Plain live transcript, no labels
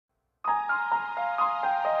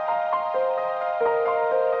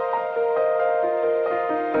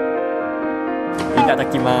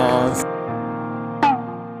Itadakimasu.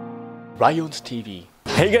 Ryan's TV.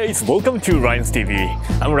 Hey guys, welcome to Ryan's TV.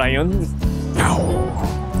 I'm Ryan.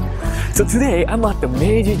 So today I'm at the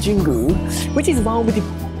Meiji Jingu, which is one of the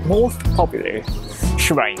most popular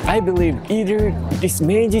shrine. I believe either this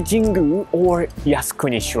Meiji Jingu or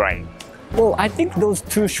Yasukuni Shrine. Well, I think those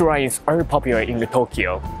two shrines are popular in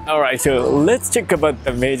Tokyo. Alright, so let's check about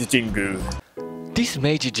the Meiji Jingu. This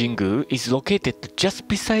Meiji Jingu is located just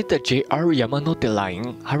beside the JR Yamanote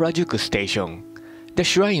Line Harajuku Station. The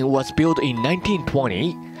shrine was built in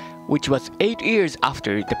 1920, which was 8 years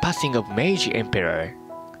after the passing of Meiji Emperor.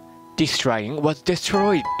 This shrine was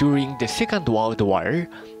destroyed during the Second World War,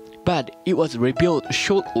 but it was rebuilt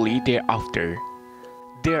shortly thereafter.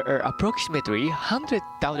 There are approximately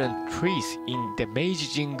 100,000 trees in the Meiji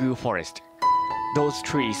Jingu forest. Those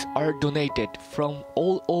trees are donated from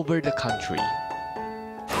all over the country.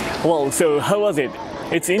 Well, so how was it?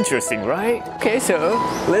 It's interesting, right? Okay, so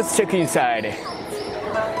let's check inside.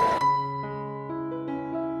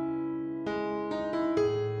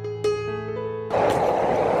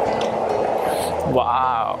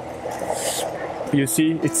 Wow. You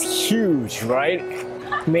see, it's huge, right?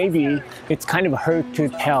 Maybe it's kind of hard to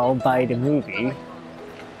tell by the movie,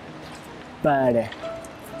 but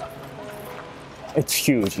it's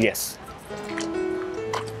huge, yes.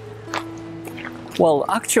 Well,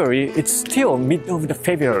 actually, it's still mid of the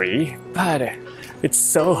February, but it's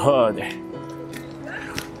so hot.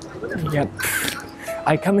 Yep.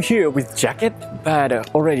 I come here with jacket,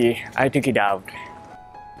 but already I took it out.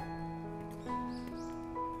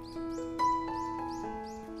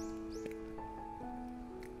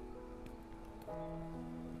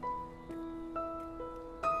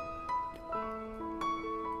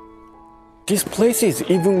 This place is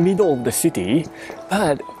even middle of the city,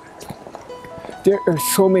 but there are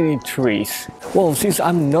so many trees. Well, since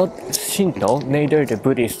I'm not Shinto, neither the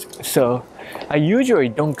Buddhist, so I usually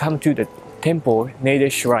don't come to the temple, neither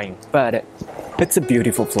shrine, but it's a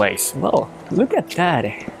beautiful place. Well, look at that.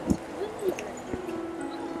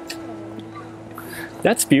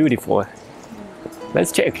 That's beautiful.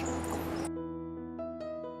 Let's check.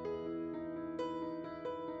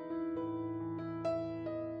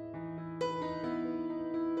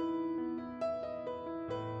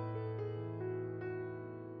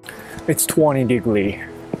 It's 20 degrees.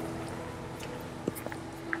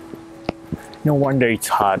 No wonder it's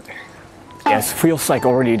hot. Yes, feels like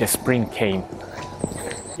already the spring came.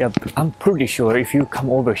 Yep, I'm pretty sure if you come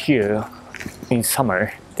over here in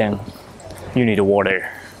summer, then you need water.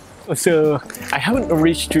 So, I haven't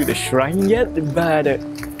reached to the shrine yet, but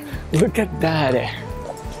look at that.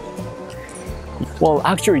 Well,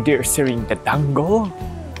 actually they're serving the Dango,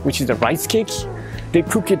 which is the rice cake. They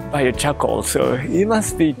cook it by the charcoal, so it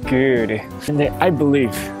must be good. And I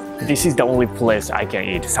believe this is the only place I can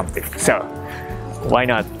eat something, so why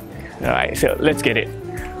not? Alright, so let's get it.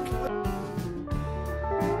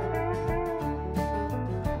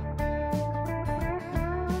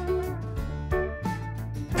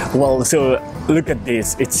 Well, so look at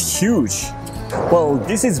this, it's huge. Well,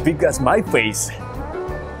 this is big as my face.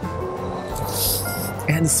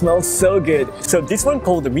 And smells so good. So this one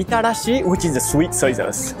called mitarashi, which is a sweet soy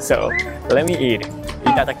sauce. So let me eat.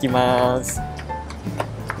 Itadakimasu.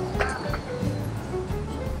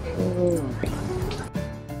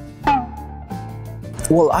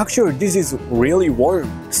 Well, actually this is really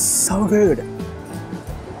warm. So good.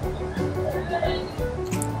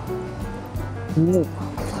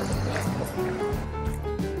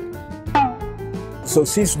 So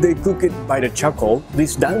since they cook it by the charcoal,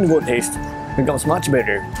 this dango taste becomes much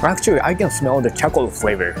better. Actually, I can smell the charcoal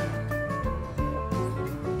flavor.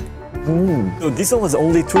 So this one was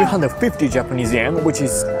only 350 Japanese yen, which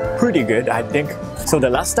is pretty good, I think. So the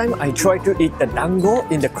last time I tried to eat the dango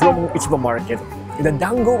in the Kuromon Ichiba market, the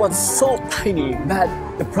dango was so tiny that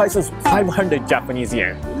the price was 500 Japanese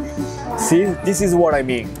yen. See, this is what I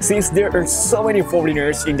mean. Since there are so many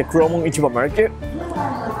foreigners in the Kuromon Ichiba market,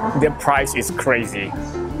 the price is crazy.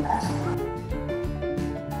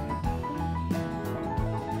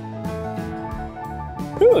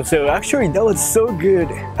 Ooh, so actually that was so good.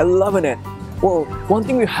 I love it. Well, one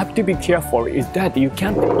thing you have to be careful is that you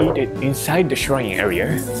can't eat it inside the shrine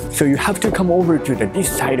area. So you have to come over to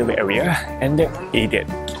this side of the area and then eat it.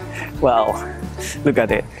 Well, look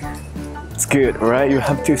at it. It's good, right? You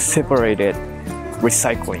have to separate it.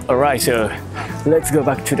 Recycling. Alright, so let's go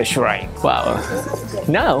back to the shrine. Wow.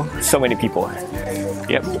 Now, so many people.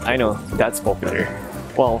 Yep, I know, that's popular.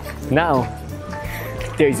 Well, now,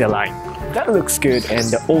 there is a line. That looks good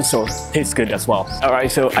and also tastes good as well.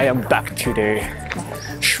 Alright, so I am back to the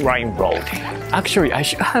Shrine Road. Actually, I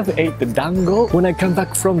should have ate the dango when I come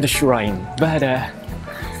back from the shrine, but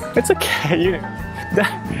it's okay. You know,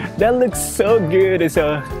 that looks so good,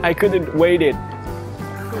 so I couldn't wait it.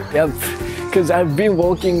 Yep, because I've been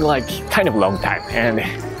walking like kind of long time and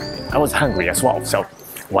I was hungry as well, so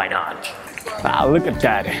why not? Wow, look at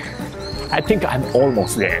that. I think I'm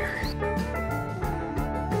almost there.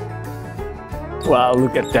 Wow,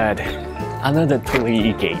 look at that. Another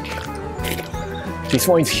torii gate. This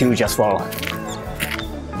one is huge as well.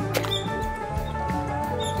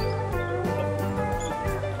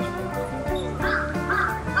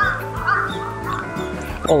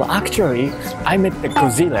 Well, actually, I met the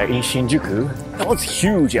Godzilla in Shinjuku. That was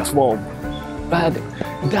huge as well. But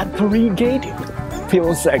that torii gate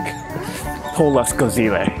feels like tallest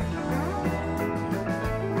Godzilla.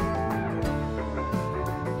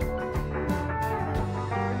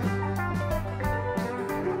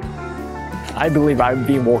 I believe I've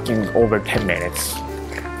been walking over 10 minutes.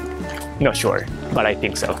 Not sure, but I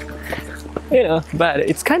think so. You know, but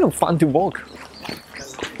it's kind of fun to walk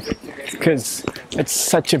because it's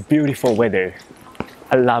such a beautiful weather.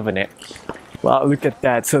 I love it. Wow, look at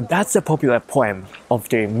that. So that's a popular poem of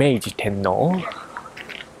the Meiji Tenno.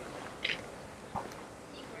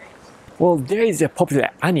 Well, there is a popular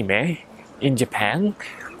anime in Japan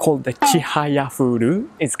called the Chihaya Furu.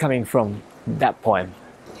 It's coming from that poem.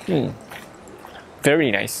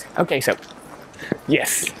 Very nice. Okay, so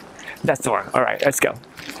yes, that's the one. All right, let's go.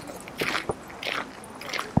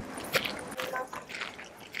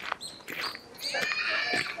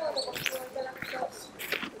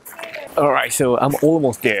 All right, so I'm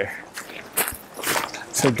almost there.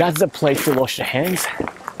 So that's the place to wash the hands.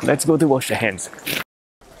 Let's go to wash the hands.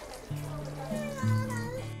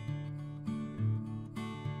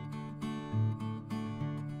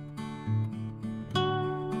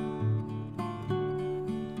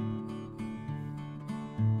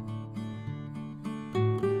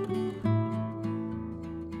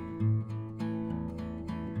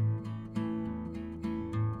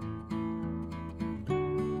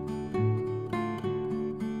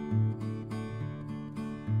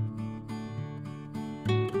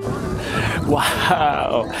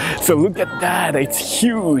 Wow, so look at that, it's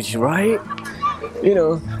huge, right? You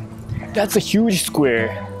know, that's a huge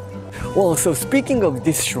square. Well, so speaking of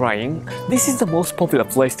this shrine, this is the most popular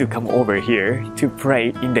place to come over here to pray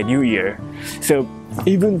in the new year. So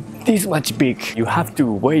even this much big, you have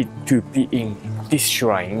to wait to be in this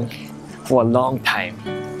shrine for a long time.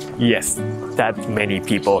 Yes, that many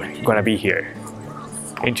people gonna be here.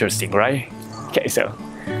 Interesting, right? Okay, so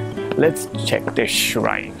let's check the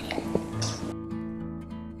shrine.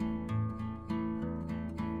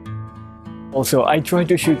 Also, I tried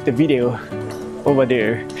to shoot the video over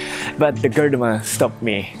there, but the Gurdama stopped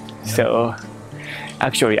me. So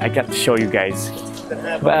actually, I can't show you guys,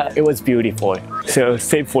 but it was beautiful. So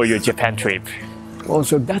save for your Japan trip.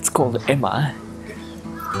 Also, that's called Emma.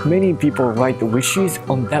 Many people write wishes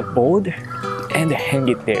on that board and hang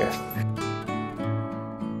it there.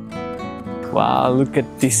 Wow, look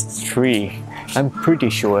at this tree. I'm pretty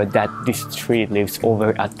sure that this tree lives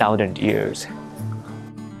over 1,000 years.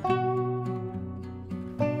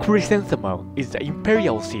 Chrysanthemum is the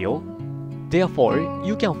imperial seal, therefore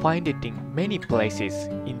you can find it in many places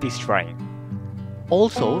in this shrine.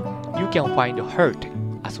 Also, you can find a heart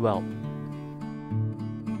as well.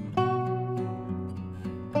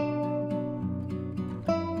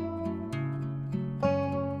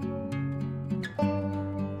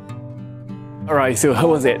 Alright, so how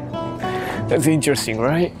was it? That's interesting,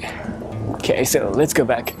 right? Okay, so let's go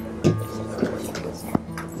back.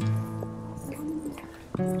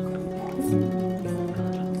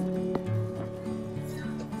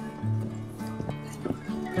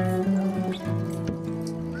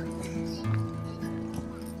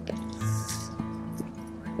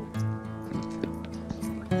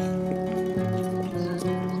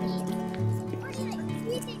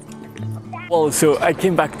 Well, so I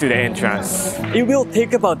came back to the entrance. It will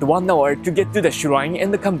take about 1 hour to get to the shrine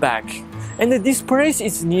and come back. And this place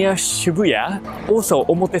is near Shibuya, also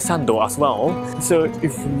Omotesando as well. So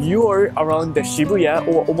if you're around the Shibuya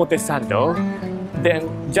or Omotesando,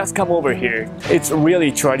 then just come over here. It's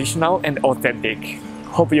really traditional and authentic.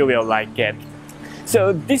 Hope you will like it.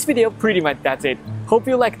 So this video, pretty much that's it. Hope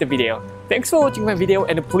you liked the video. Thanks for watching my video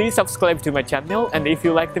and please subscribe to my channel, and if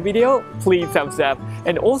you like the video, please thumbs up,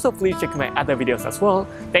 and also please check my other videos as well.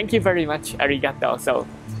 Thank you very much. Arigato. So,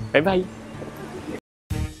 bye bye.